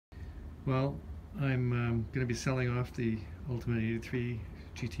Well, I'm going to be selling off the Ultimate 83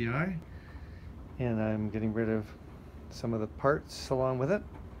 GTI, and I'm getting rid of some of the parts along with it.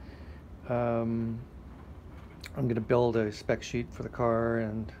 I'm going to build a spec sheet for the car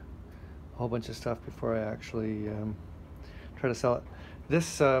and a whole bunch of stuff before I actually try to sell it.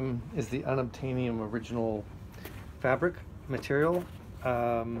 This is the unobtainium original fabric material.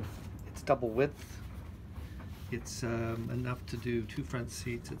 It's double width. It's enough to do two front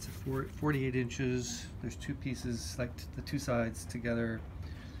seats. It's a 48 inches. There's two pieces, like the two sides together,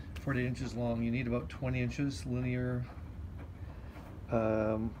 48 inches long. You need about 20 inches linear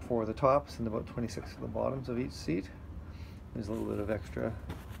for the tops and about 26 for the bottoms of each seat. There's a little bit of extra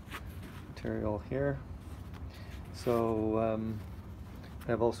material here. So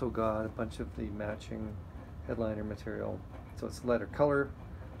I've also got a bunch of the matching headliner material. So it's lighter color,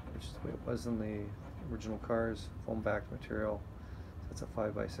 which is the way it was in the original cars, foam back material. That's a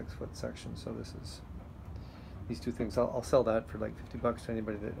 5x6 foot section. So this is these two things. I'll sell that for like 50 bucks to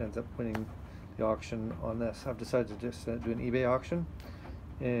anybody that ends up winning the auction on this. I've decided to just do an eBay auction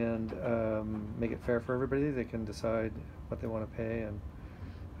and make it fair for everybody. They can decide what they want to pay, and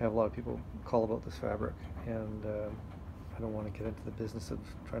I have a lot of people call about this fabric, and I don't want to get into the business of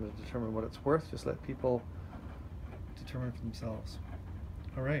trying to determine what it's worth. Just let people determine for themselves.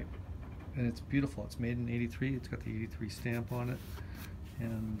 All right. And it's beautiful. It's made in '83. It's got the '83 stamp on it,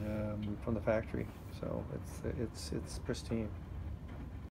 and from the factory. So it's pristine.